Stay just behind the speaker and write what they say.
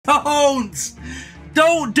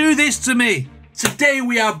Don't do this to me. Today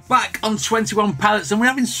we are back on 21 Pilots and we're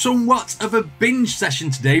having somewhat of a binge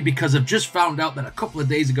session today because I've just found out that a couple of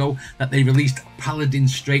days ago that they released Paladin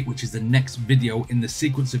Strait, which is the next video in the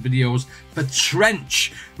sequence of videos for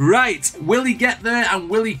Trench. Right, will he get there and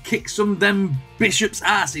will he kick some of them bishops'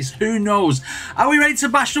 asses? Who knows? Are we ready to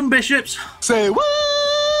bash some bishops? Say what?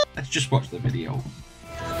 Let's just watch the video.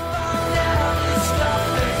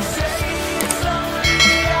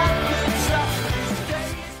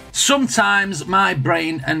 Sometimes my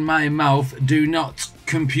brain and my mouth do not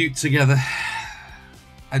compute together.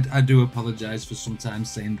 I do apologise for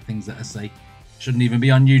sometimes saying the things that I say. Shouldn't even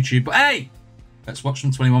be on YouTube. But hey, let's watch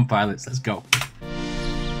some 21 Pilots. Let's go.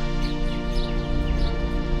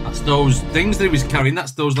 That's those things that he was carrying.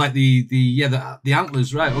 That's those like the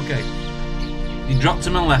antlers. Right, okay. He dropped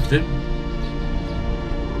him and left him.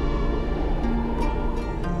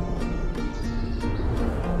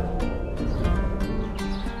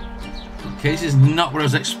 Okay, this is not what I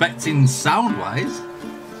was expecting sound-wise.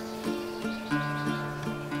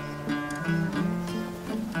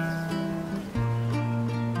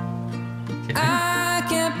 Okay. I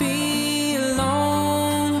can't be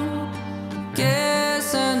alone.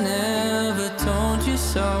 Guess I never told you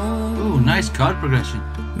so. Ooh, nice card progression.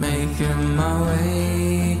 Making my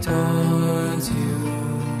way towards you.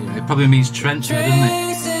 Yeah, it probably means Trench here, doesn't it?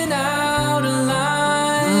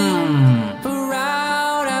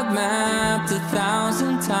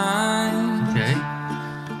 Okay.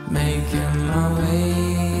 Making my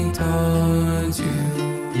way towards you.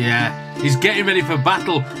 Yeah, he's getting ready for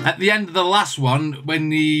battle. At the end of the last one, when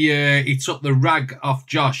he took the rag off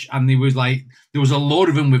Josh, and there was a load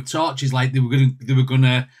of them with torches, like they were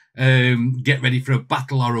gonna get ready for a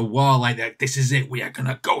battle or a war. Like this is it. We are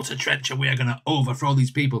gonna go to Trench and we are gonna overthrow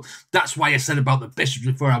these people. That's why I said about the bishops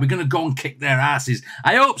before. Are we gonna go and kick their asses?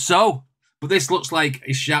 I hope so. But this looks like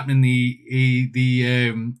he's sharpening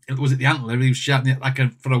was it the antler? He was sharpening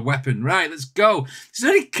it for a weapon. Right, let's go. It's a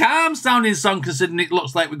very calm sounding song considering it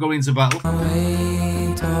looks like we're going into battle.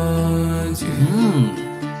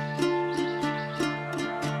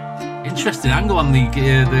 Interesting angle on the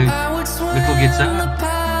little guitar.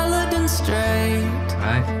 Paladin Strait,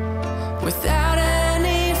 right. Without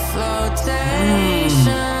any flotation,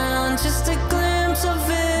 just a glimpse of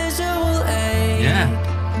visual aid. Yeah.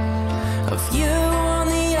 Of you on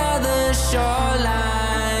the other shoreline,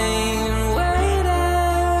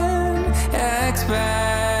 waiting,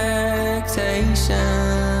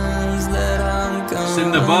 expectations that I'm gonna It's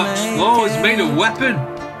in the box. Oh, it's made a weapon.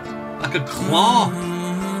 Like a claw.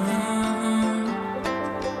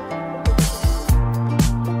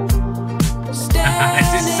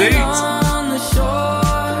 It's his suit.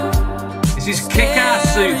 It's his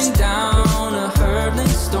kick-ass suit. Down a hurtling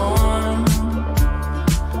storm.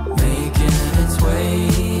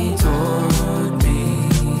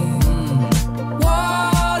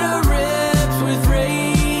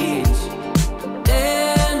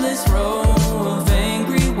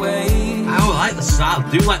 I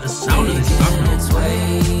do like the sound of this song.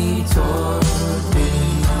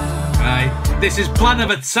 Right, this is plan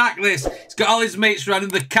of attack. This. He's got all his mates around him.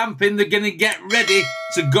 They're camping. They're going to get ready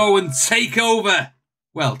to go and take over.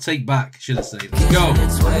 Well, take back, should I say. Let's go.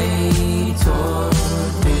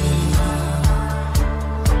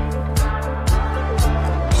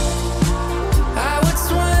 I would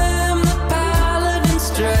swim the Paladin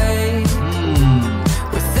Strait.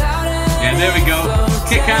 Yeah, there we go.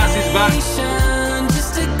 Kick ass is back.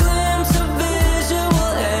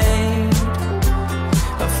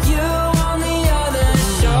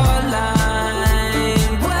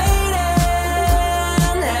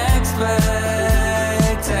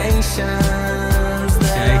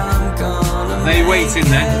 They waiting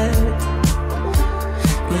then.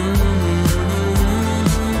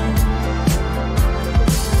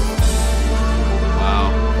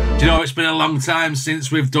 Wow. Do you know, it's been a long time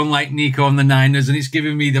since we've done like Nico and the Niners and it's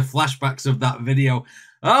giving me the flashbacks of that video.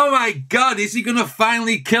 Oh my God, is he going to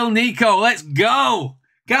finally kill Nico? Let's go.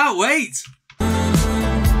 Can't wait.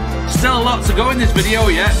 Still a lot to go in this video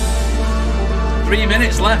yet. 3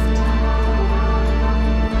 minutes left.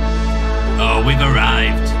 Oh, we've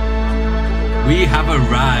arrived. We have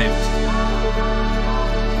arrived.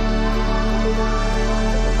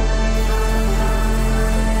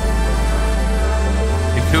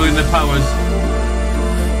 You're feeling the powers.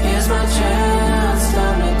 Here's my chance,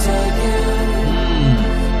 time to take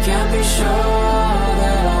it. Can't be sure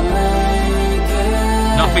that I'll make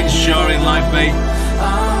it. Nothing's sure in life, mate.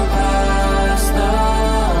 I'm past the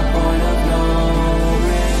point of no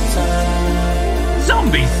return.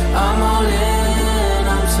 Zombies. I'm all in,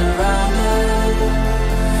 I'm surrounded.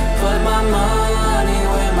 Put my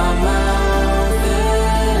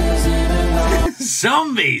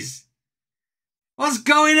zombies? What's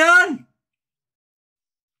going on?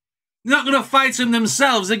 They're not going to fight them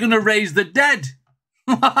themselves. They're going to raise the dead.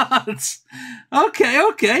 What? Okay.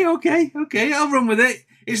 I'll run with it.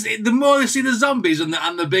 The more they see the zombies and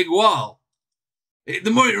the big wall,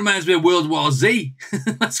 the more it reminds me of World War Z.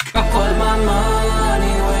 Let's go. Put my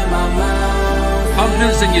money where my mouth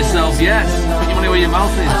Confidence in yourself, yes. Put your money where your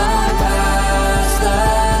mouth is. I passed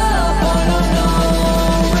up on no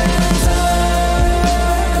return.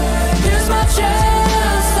 Here's my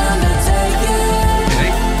chance, time to take it.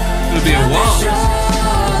 Okay. It's going to be a war. Sure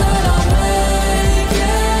that I'll make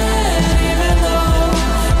it, even though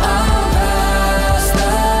I'm past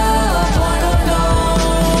the point of no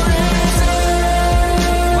return.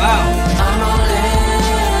 Wow. I'm all in,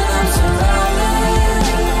 I'm surrounded.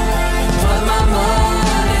 Put my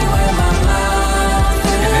money where my mouth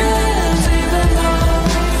is, even though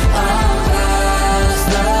I'm past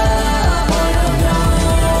the point of no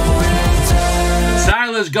return.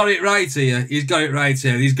 Tyler's got it right here. He's got it right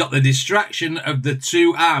here. He's got the distraction of the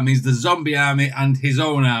two armies, the zombie army and his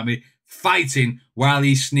own army, fighting while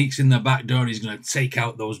he sneaks in the back door. He's going to take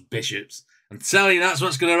out those bishops. I'm telling you, that's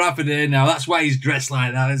what's going to happen here now. That's why he's dressed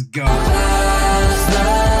like that. Let's go.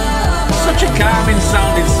 Such a calming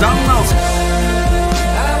sounding song, though.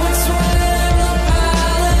 I would swim the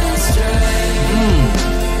Paladin Strait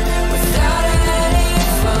without any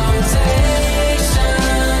foundation,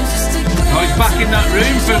 just a Oh, he's back in that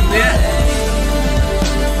room from there.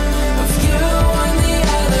 of you on the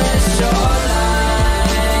other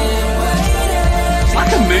shoreline, waiting It's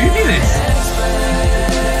like a movie, this.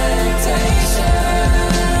 expectations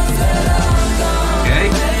that I'm gonna Okay.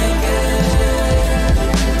 make it.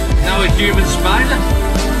 Now a human spider.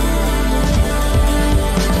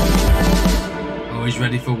 Oh, he's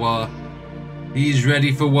ready for war. He's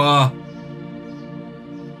ready for war.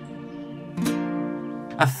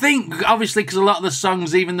 I think, obviously, because a lot of the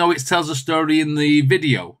songs, even though it tells a story in the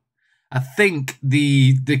video, I think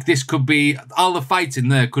this could be, all the fighting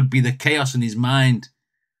there could be the chaos in his mind.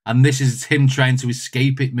 And this is him trying to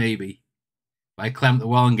escape it, maybe, by climbing the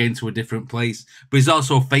wall and getting to a different place. But he's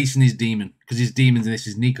also facing his demon, because his demon in this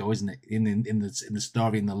is Nico, isn't it? In the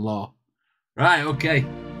story, in the lore. Right, okay.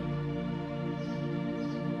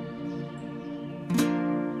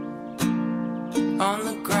 On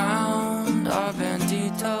the ground are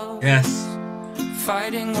banditos, Yes.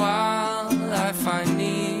 fighting while I find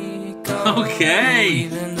Nico. Okay.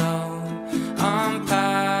 Even though I'm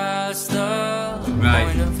past the Right.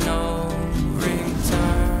 point of no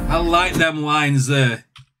return. I like them lines there.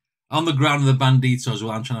 On the ground of the banditos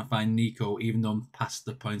while I'm trying to find Nico, even though I'm past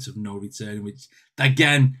the point of no return, which,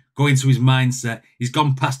 again, going to his mindset, he's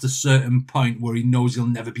gone past a certain point where he knows he'll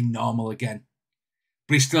never be normal again.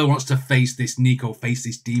 But he still wants to face this Nico, face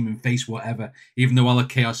this demon, face whatever, even though all the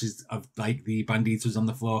chaos is of, like, the banditos on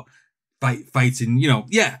the floor fighting, you know.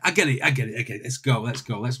 Yeah, I get it. Let's go.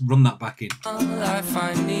 Let's run that back in. I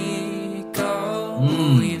find Nico,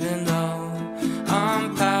 even though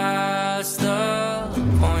I'm past the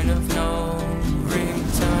point of no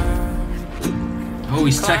return. Oh,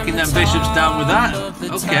 he's taking them bishops down with that.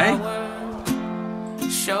 Okay.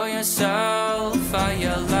 Show yourself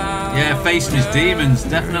fire loud. Yeah, facing his demons,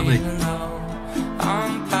 definitely. Even though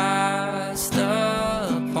I'm past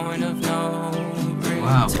the point of no return.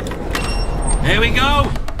 Wow. Here we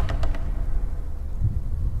go.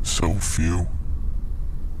 So few.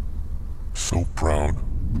 So proud.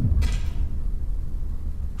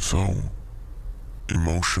 So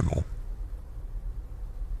emotional.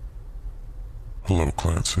 Hello,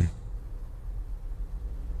 Clancy.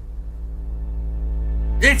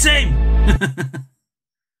 It's him!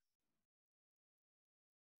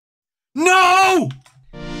 No!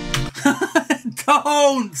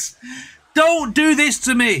 Don't do this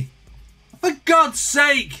to me! For God's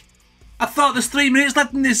sake! I thought there's 3 minutes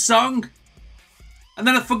left in this song. And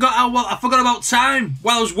then I forgot about time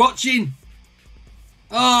while I was watching.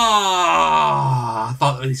 Oh, I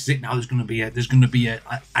thought this is it now. There's gonna be an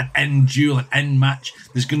end duel, an end match.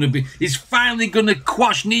 He's finally gonna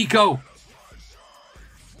quash Nico.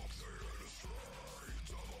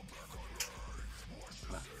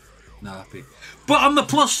 Not happy. But on the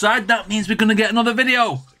plus side, that means we're gonna get another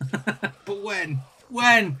video. But when?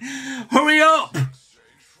 Hurry up!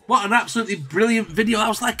 What an absolutely brilliant video. That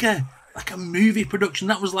was like a movie production.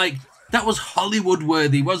 That was Hollywood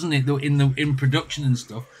worthy, wasn't it? In production and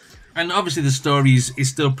stuff. And obviously the story is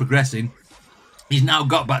still progressing. He's now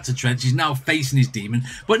got back to Trench. He's now facing his demon.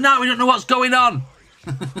 But now we don't know what's going on.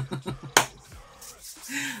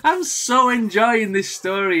 I'm so enjoying this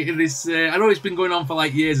story. In this, I know it's been going on for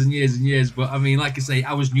like years and years and years, but I mean, like I say,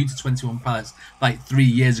 I was new to 21 Pilots like 3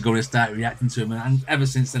 years ago when I started reacting to them, and ever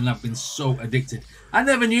since then I've been so addicted. I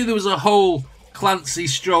never knew there was a whole Clancy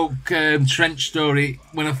stroke Trench story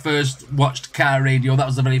when I first watched Car Radio. That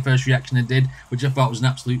was the very first reaction I did, which I thought was an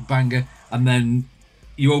absolute banger. And then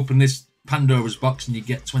you open this Pandora's box and you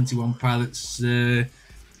get 21 Pilots'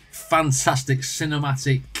 fantastic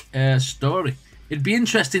cinematic story. It'd be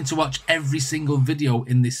interesting to watch every single video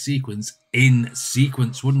in this sequence in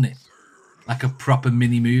sequence, wouldn't it? Like a proper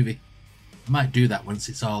mini movie. I might do that once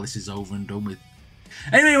this is over and done with.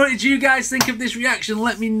 Anyway, what did you guys think of this reaction?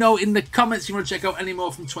 Let me know in the comments. If you want to check out any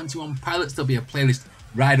more from 21 Pilots, there'll be a playlist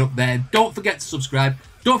right up there. Don't forget to subscribe.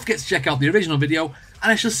 Don't forget to check out the original video.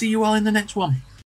 And I shall see you all in the next one.